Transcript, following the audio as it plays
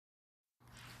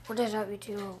What is up,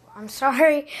 YouTube? I'm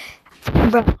sorry,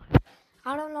 bro.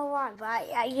 I don't know why, but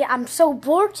I'm so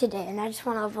bored today, and I just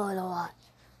want to upload a lot.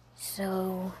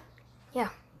 So, yeah.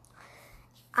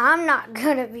 I'm not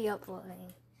going to be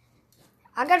uploading.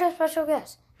 I got a special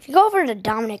guest. If you go over to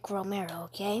Dominic Romero,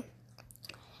 okay?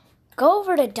 Go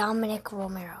over to Dominic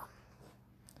Romero.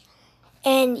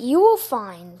 And you will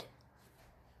find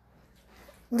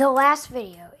the last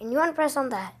video. And you want to press on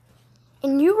that.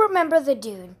 And you remember the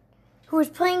dude who was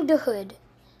playing the hood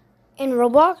in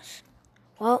Roblox?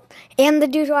 Well, and the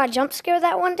dude who I jump scared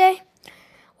that one day?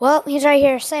 Well, he's right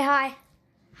here. Say hi.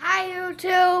 Hi,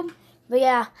 YouTube. But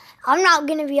yeah, I'm not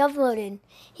going to be uploading.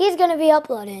 He's going to be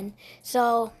uploading.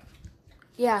 So,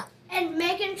 yeah. And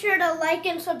making sure to like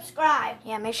and subscribe.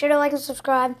 Yeah, make sure to like and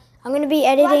subscribe. I'm going to be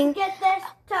editing. Let's get this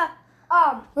to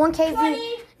 1K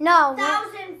views. No.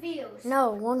 20,000 views.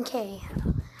 No, 1K.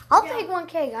 I'll take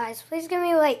 1K, guys. Please give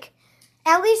me like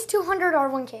at least 200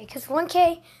 or 1K. Because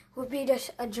 1K would be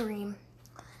just a dream.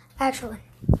 Actually.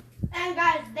 And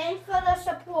guys, thanks for the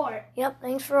support. Yep,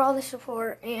 thanks for all the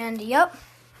support. And yep.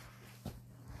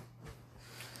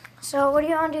 So what do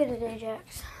you want to do today,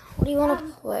 Jax? What do you want to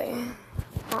play?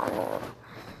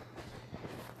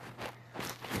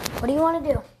 What do you want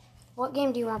to do? What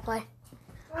game do you want to play?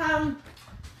 So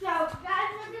guys,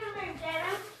 we're gonna make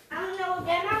dinner. I don't know what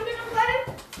game I'm gonna play.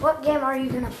 What game are you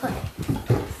gonna play?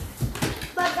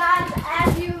 But guys,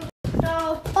 as you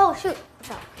know, Oh shoot!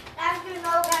 Watch out. as you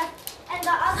know, guys, and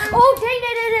the other. Oh dang!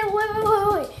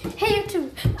 Wait! Hey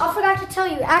YouTube, I forgot to tell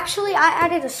you. Actually, I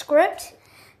added a script,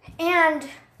 and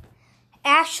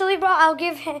actually, bro, I'll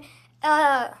give him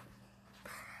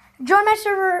join my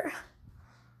server.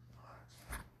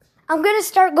 I'm gonna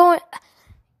start going.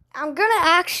 I'm gonna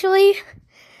actually,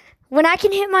 when I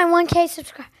can hit my 1K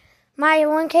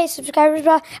subscribers,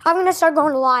 bro, I'm gonna start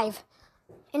going live,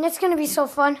 and it's gonna be so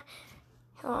fun.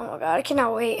 Oh my god, I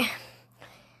cannot wait.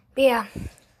 But yeah,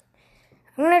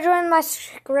 I'm gonna join my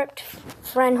script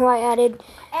friend who I added.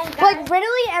 And guys, Like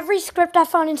literally every script I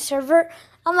found in server,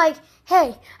 I'm like,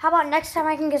 hey, how about next time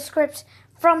I can get scripts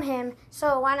from him?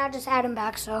 So why not just add him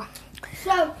back? So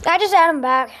I just add him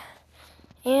back,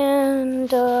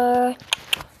 and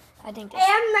I think this.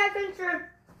 and making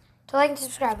sure To like and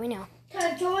subscribe, we know.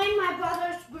 to join my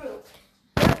brother's group.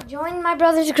 Join my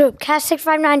brother's group,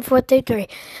 Cast659433.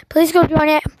 Please go join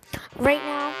it right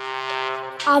now.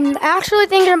 I'm actually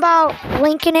thinking about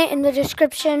linking it in the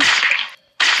description.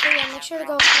 So yeah, make sure to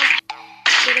go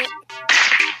get it.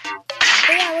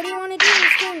 But yeah, what do you want to do in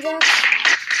this game, Jack?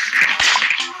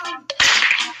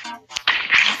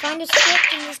 Find a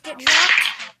script and just get dropped?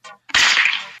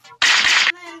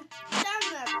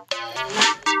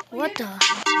 What the?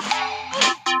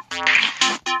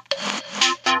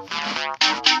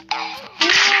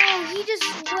 No, he just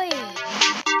wait.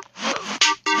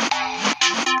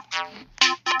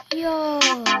 Yo.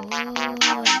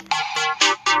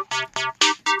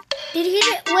 Did he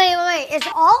just wait? Is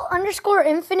all underscore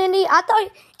infinity? I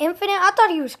thought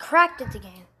he was cracked at the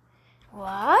game.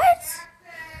 What?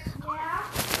 Yeah.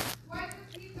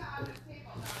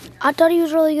 I thought he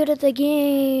was really good at the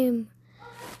game.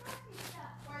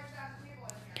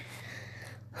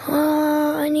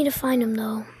 I need to find him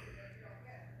though.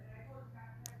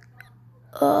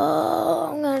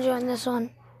 I'm gonna join this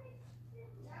one.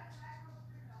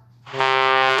 Okay,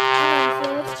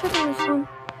 let's check on this one.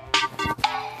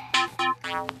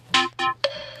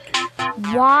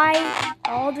 Why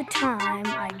all the time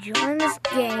I join this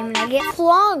game and I get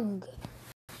flung?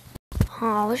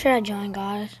 Oh, what should I join,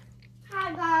 guys?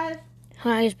 Hi guys,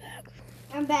 Hi, he's back.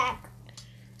 I'm back.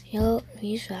 Yup,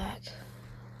 he's back.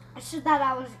 I said that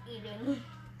I was eating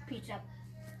pizza.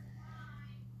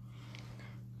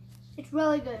 It's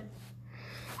really good.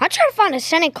 I try to find a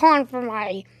Senate con for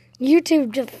my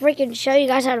YouTube to freaking show you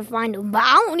guys how to find them, but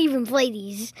I don't even play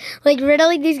these. Like,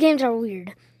 really, these games are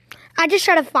weird. I just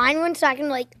try to find one so I can,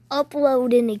 like,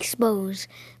 upload and expose,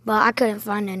 but I couldn't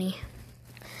find any.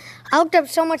 I looked up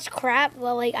so much crap,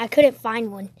 but, like, I couldn't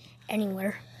find one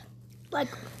anywhere. Like,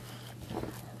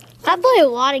 I play a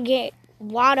lot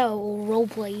of role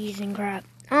plays and crap.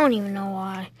 I don't even know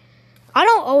why. I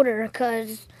don't order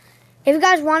because if you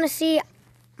guys want to see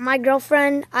my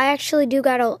girlfriend, I actually do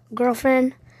got a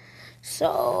girlfriend.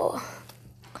 So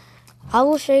I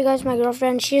will show you guys my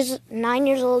girlfriend. She's 9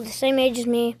 years old, the same age as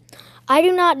me. I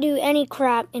do not do any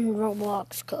crap in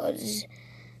Roblox because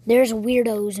there's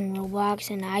weirdos in Roblox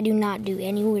and I do not do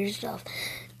any weird stuff.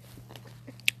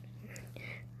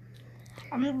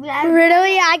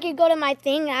 Really, I could go to my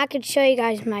thing. I could show you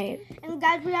guys my. And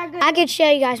guys, we are going I could show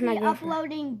you guys my to be girlfriend.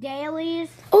 uploading dailies.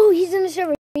 Oh, he's in the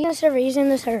server. He's in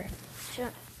the server.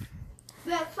 Sure.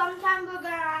 But sometime we're gonna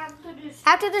have to do.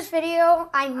 After this video,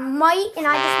 I might, and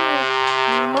I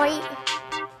just might.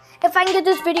 If I can get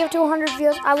this video to 100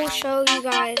 views, I will show you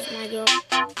guys my girl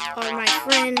or my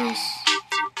friends,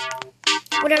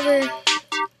 whatever.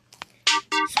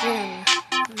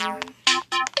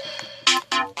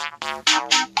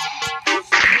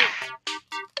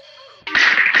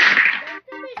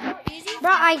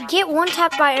 Bro, I get one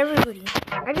tapped by everybody.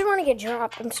 I just want to get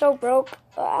dropped. I'm so broke.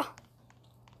 Ugh.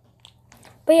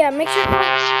 But yeah, make sure to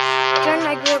join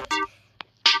my group.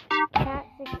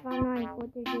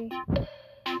 Cat659433.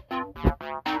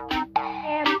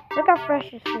 And look how fresh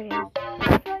this video is.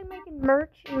 I feel like making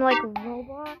merch in like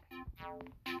Roblox.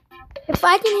 If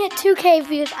I can hit 2K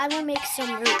views, I will make some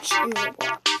merch in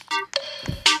Roblox.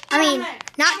 I mean,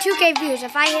 not 2K views,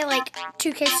 if I hit like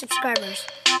 2K subscribers.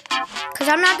 Because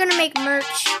I'm not going to make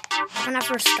merch when I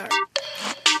first start.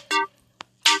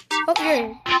 Oh, here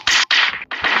it is.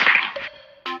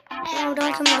 Oh,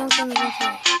 don't kill me, don't kill me, don't kill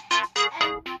me.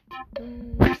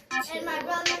 And my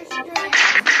brother's doing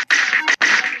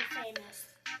famous.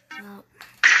 No.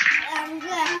 I'm good.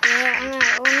 Yeah, I'm not.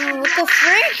 Oh no, what the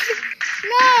frick?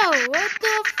 No, what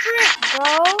the frick, bro?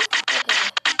 Okay.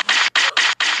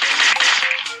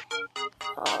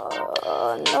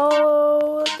 Oh no,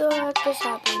 what the heck just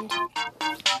happened?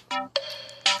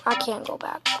 I can't go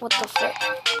back. What the frick?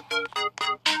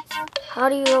 How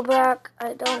do you go back?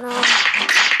 I don't know.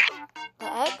 The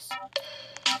X?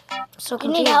 I'm so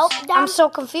confused. You need help, Dom? I'm so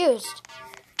confused.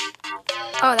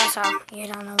 Oh, that's how. You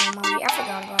don't know the movie. I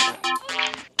forgot about that.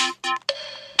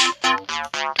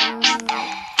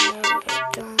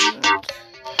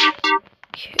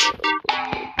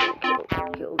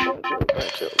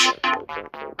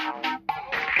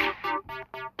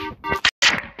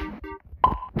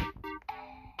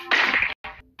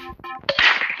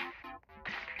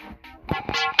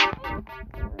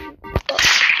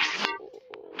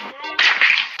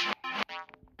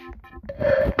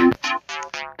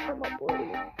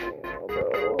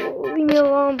 Leave me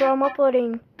alone, bro. I'm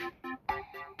uploading.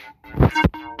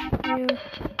 No.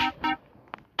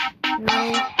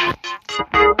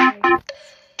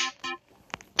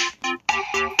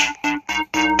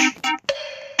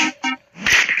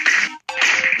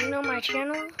 You know my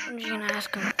channel? I'm just gonna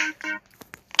ask him.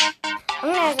 I'm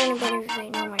gonna ask anybody if they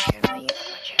know my channel. You know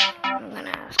my channel. I'm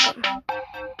gonna ask them.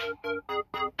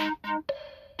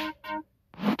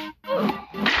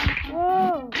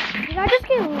 Whoa! Did I just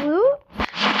get loot?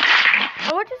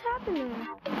 Oh, what just happened there?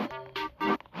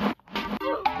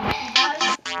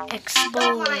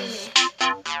 Exposed.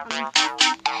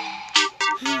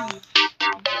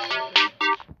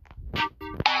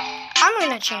 I'm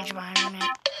gonna change my internet.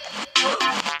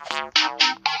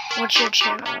 What's your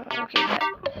channel? Okay, bet.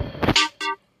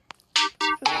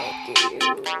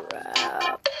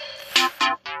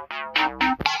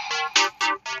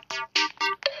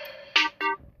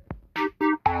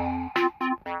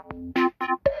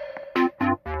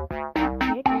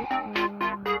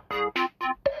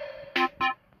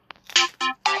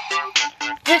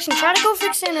 Jackson, try to go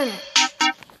fix the internet.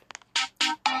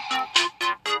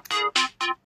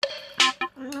 I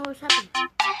don't know what's happening.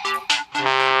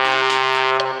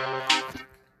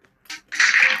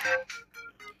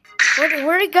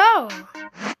 Where'd it go?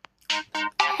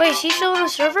 Wait, is he still on the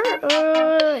server?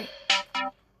 Wait.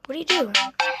 What do you do?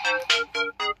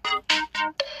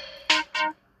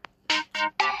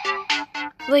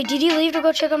 Wait, did he leave to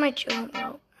go check on my... Oh,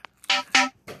 no.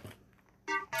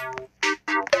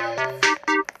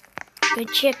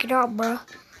 Good check it out, bro.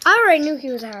 I already knew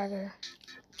he was a hacker.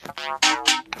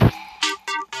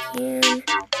 Can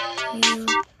you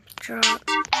drop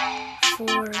for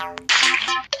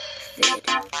vid?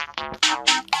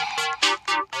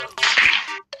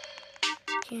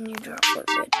 Can you drop for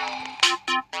vid?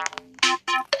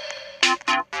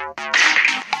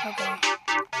 Okay.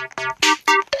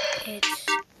 It's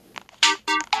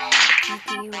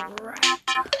GP Rap.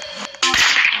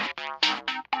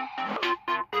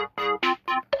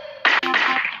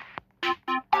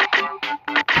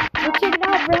 Go check it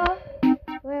out, bro.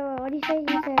 Wait, what did he say? He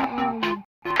said,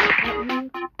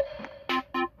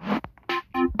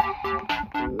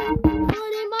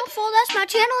 That ain't my fault. That's my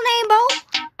channel name, bro.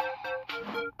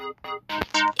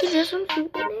 It's just some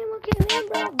stupid name. I can't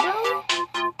remember, bro.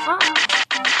 I'm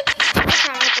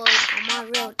trying to upload on my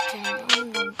real channel.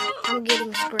 I'm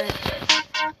getting scripts.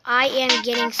 I am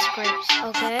getting scripts,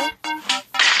 okay?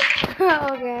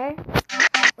 Okay.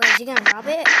 Wait, is he gonna drop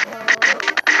it?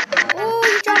 Oh,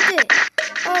 he dropped it.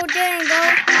 Oh, dang, bro.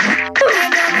 Okay,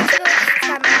 bro, let's go. I'm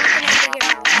not gonna dig it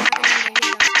out.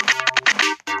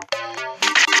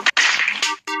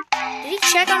 Did he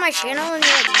check on my channel and he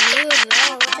like knew it was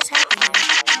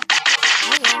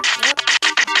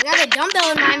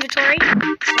dumbbell in my inventory.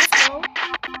 Let's go.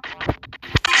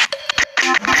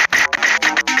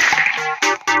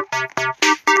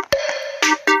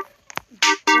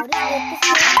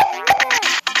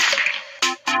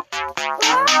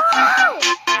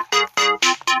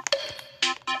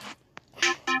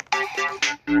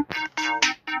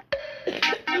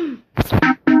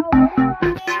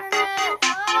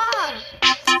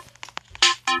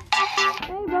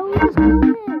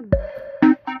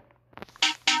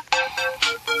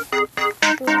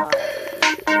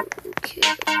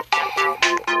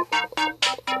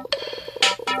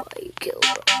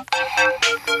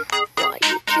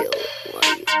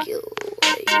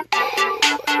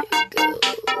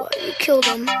 Killed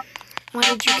him. Why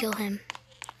did you kill him?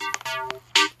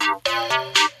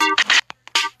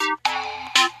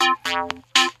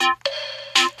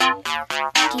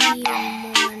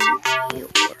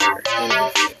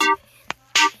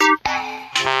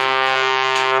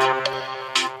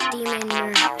 Demon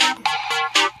nerd.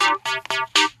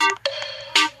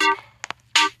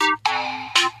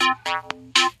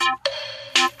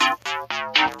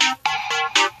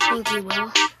 Thank you,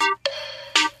 Will.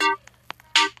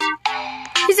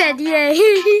 He said, yay.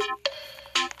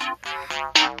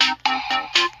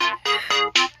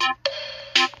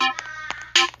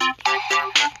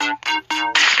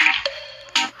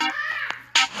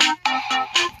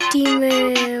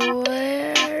 Demon,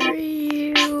 where are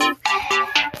you?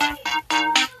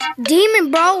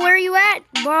 Demon, bro, where are you at,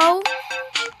 bro?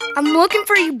 I'm looking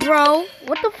for you, bro.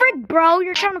 What the frick, bro?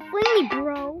 You're trying to fling me,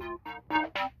 bro.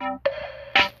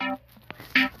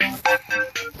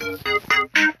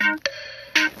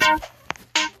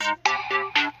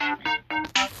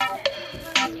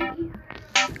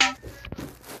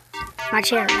 My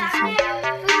chair.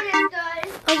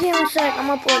 Okay, one sec. I'm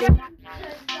uploading.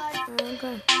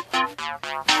 Okay.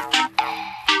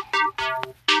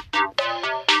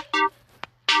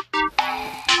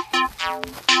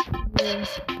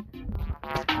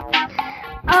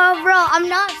 Bro, I'm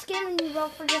not scamming you, bro,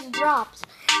 for just drops.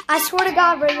 I swear to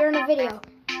God, bro, you're in a video.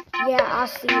 Yeah, I'll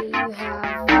see you have.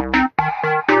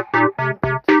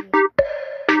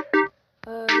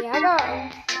 Yeah, I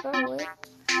got what?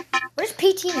 Where's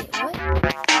PT, mate? What?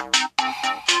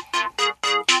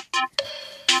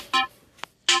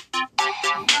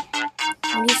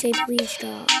 When you say please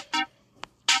stop,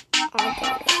 I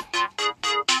got it.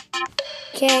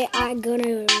 Okay, I'm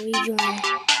gonna rejoin.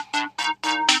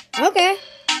 Okay.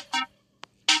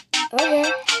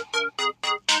 Okay.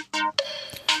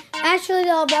 Actually,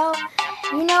 though, bro,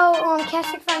 you know,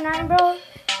 Cat659, bro.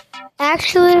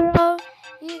 Actually, bro,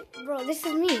 bro, this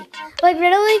is me. Like,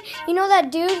 really, you know that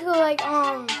dude who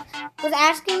was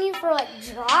asking you for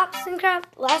drops and crap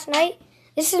last night?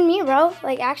 This is me, bro.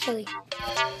 Like, actually.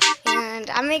 And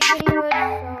I make videos.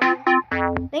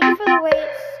 So thank you for the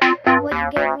weights. What you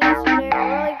gave me yesterday, I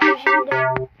really appreciate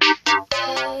it.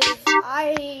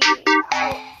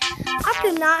 I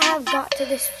could not have got to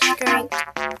this strength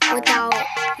without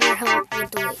your help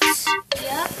with the weights.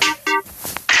 Yeah.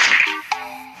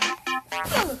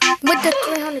 With the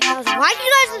 300,000. Why do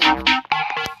you guys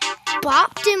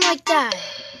bopped him like that?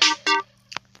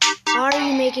 Are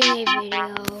you making a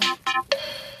video?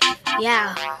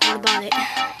 Yeah, what about it?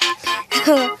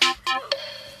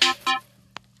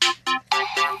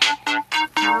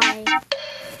 Hi.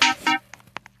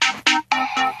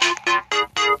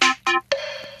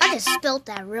 I just spilled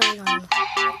that really on you.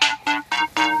 I'm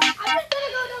just gonna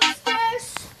go downstairs.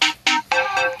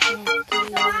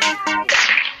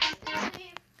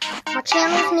 My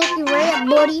channel's Nicky Ray,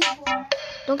 buddy.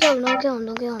 Don't kill him, don't kill him,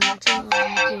 don't kill him. My channel's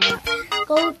Nicky Ray.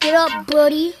 Go get up,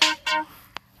 buddy.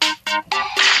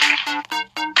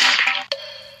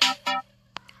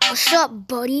 What's up,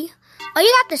 buddy? Oh,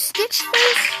 you got the Stitch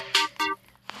face?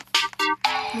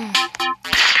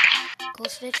 Go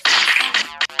Stitch face.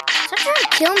 Stop trying to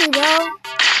kill me, bro.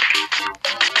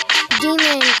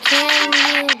 Demon, can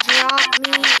you drop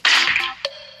me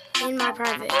in my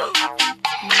private?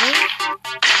 No?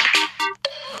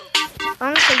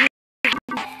 Honestly,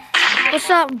 what's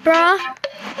up, bruh?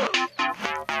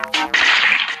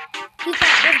 He's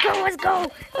like, let's go, let's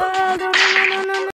go. Oh, no, no, no, no, no, no.